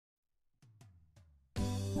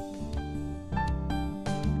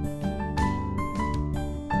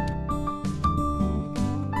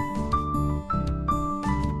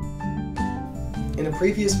In a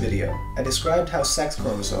previous video, I described how sex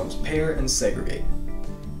chromosomes pair and segregate.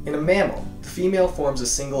 In a mammal, the female forms a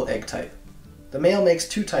single egg type. The male makes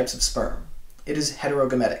two types of sperm. It is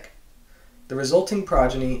heterogametic. The resulting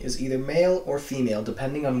progeny is either male or female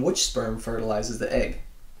depending on which sperm fertilizes the egg.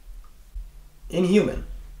 In human,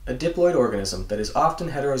 a diploid organism that is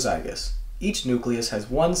often heterozygous, each nucleus has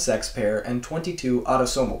one sex pair and 22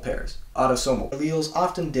 autosomal pairs. Autosomal alleles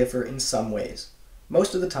often differ in some ways.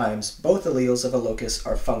 Most of the times, both alleles of a locus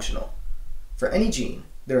are functional. For any gene,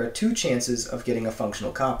 there are two chances of getting a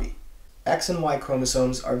functional copy. X and Y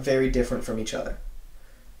chromosomes are very different from each other.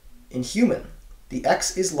 In human, the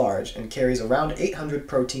X is large and carries around 800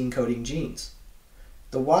 protein-coding genes.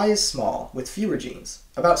 The Y is small, with fewer genes,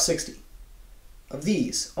 about 60. Of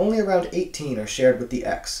these, only around 18 are shared with the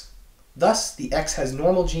X. Thus, the X has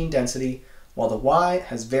normal gene density, while the Y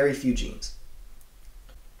has very few genes.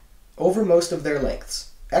 Over most of their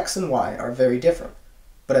lengths, X and Y are very different,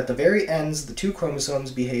 but at the very ends the two chromosomes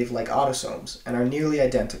behave like autosomes and are nearly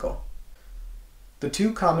identical. The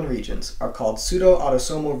two common regions are called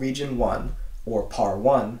pseudo-autosomal region 1, or Par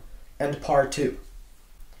 1, and Par 2.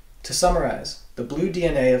 To summarize, the blue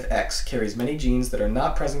DNA of X carries many genes that are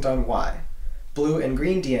not present on Y. Blue and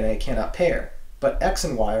green DNA cannot pair, but X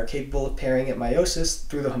and Y are capable of pairing at meiosis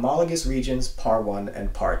through the homologous regions Par 1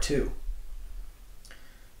 and Par 2.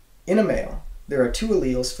 In a male, there are two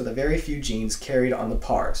alleles for the very few genes carried on the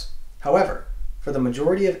pars. However, for the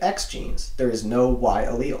majority of X genes, there is no Y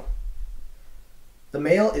allele. The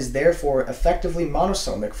male is therefore effectively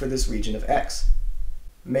monosomic for this region of X.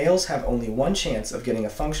 Males have only one chance of getting a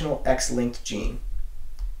functional X-linked gene.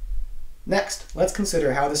 Next, let's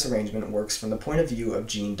consider how this arrangement works from the point of view of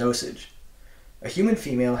gene dosage. A human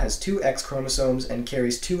female has two X chromosomes and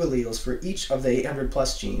carries two alleles for each of the 800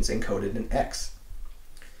 plus genes encoded in X.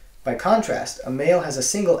 By contrast, a male has a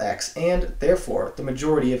single X and, therefore, the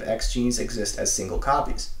majority of X genes exist as single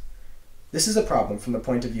copies. This is a problem from the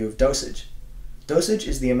point of view of dosage. Dosage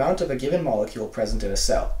is the amount of a given molecule present in a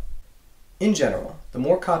cell. In general, the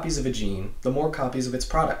more copies of a gene, the more copies of its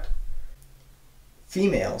product.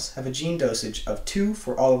 Females have a gene dosage of 2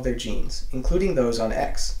 for all of their genes, including those on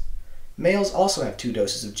X. Males also have 2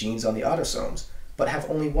 doses of genes on the autosomes, but have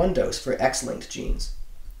only 1 dose for X-linked genes.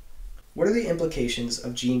 What are the implications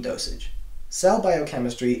of gene dosage? Cell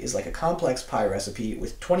biochemistry is like a complex pie recipe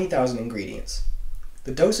with 20,000 ingredients.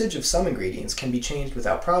 The dosage of some ingredients can be changed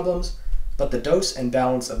without problems, but the dose and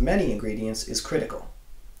balance of many ingredients is critical.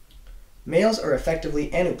 Males are effectively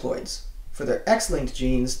aneuploids. For their X-linked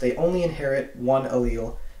genes, they only inherit one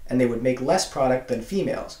allele, and they would make less product than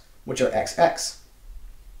females, which are XX.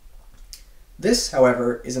 This,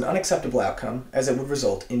 however, is an unacceptable outcome, as it would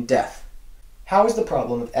result in death. How is the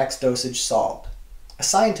problem of X dosage solved? A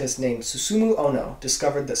scientist named Susumu Ono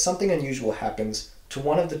discovered that something unusual happens to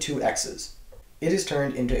one of the two X's. It is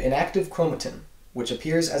turned into inactive chromatin, which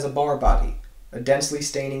appears as a Barr body, a densely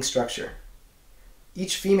staining structure.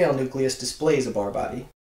 Each female nucleus displays a Barr body.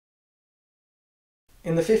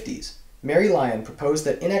 In the 50s, Mary Lyon proposed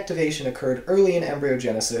that inactivation occurred early in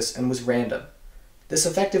embryogenesis and was random. This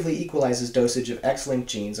effectively equalizes dosage of X-linked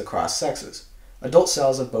genes across sexes. Adult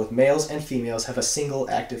cells of both males and females have a single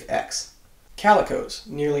active X. Calicos,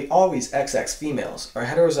 nearly always XX females, are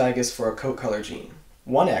heterozygous for a coat color gene.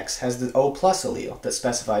 One X has the O+ allele that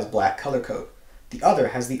specifies black color coat. The other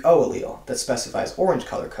has the O allele that specifies orange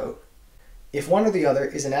color coat. If one or the other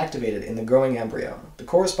is inactivated in the growing embryo, the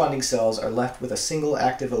corresponding cells are left with a single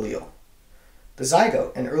active allele. The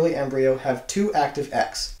zygote and early embryo have 2 active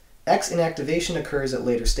X. X-inactivation occurs at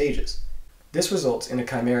later stages. This results in a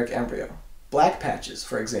chimeric embryo. Black patches,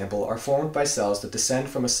 for example, are formed by cells that descend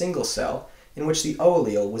from a single cell in which the O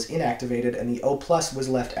allele was inactivated and the O+ was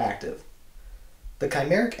left active. The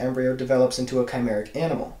chimeric embryo develops into a chimeric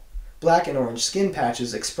animal. Black and orange skin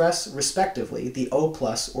patches express, respectively, the O+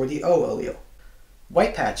 or the O allele.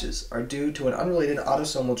 White patches are due to an unrelated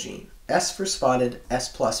autosomal gene, S for spotted,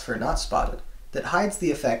 S+ for not spotted, that hides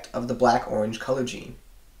the effect of the black-orange color gene.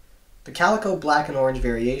 The Calico black and orange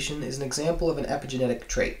variation is an example of an epigenetic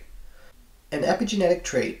trait. An epigenetic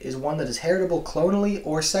trait is one that is heritable clonally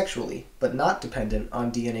or sexually, but not dependent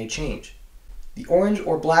on DNA change. The orange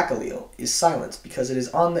or black allele is silent because it is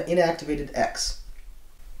on the inactivated X.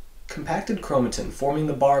 Compacted chromatin forming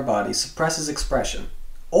the Barr body suppresses expression.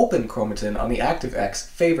 Open chromatin on the active X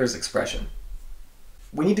favors expression.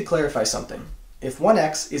 We need to clarify something. If one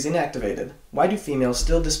X is inactivated, why do females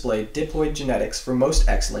still display diploid genetics for most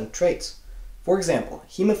X-linked traits? For example,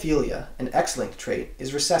 hemophilia, an X-linked trait,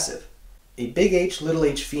 is recessive. A big H little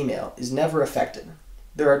h female is never affected.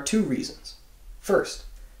 There are 2 reasons. First,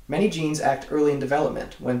 many genes act early in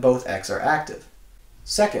development when both X are active.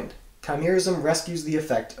 Second, chimerism rescues the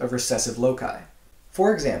effect of recessive loci.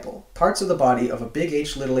 For example, parts of the body of a big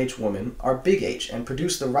H little h woman are big H and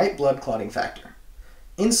produce the right blood clotting factor.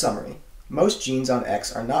 In summary, most genes on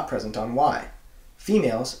X are not present on Y.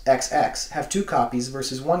 Females, XX, have 2 copies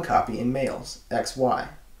versus 1 copy in males, XY.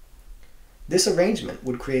 This arrangement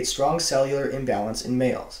would create strong cellular imbalance in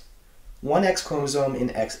males. One X chromosome in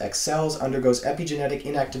XX cells undergoes epigenetic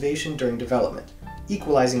inactivation during development,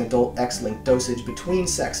 equalizing adult X-linked dosage between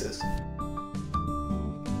sexes.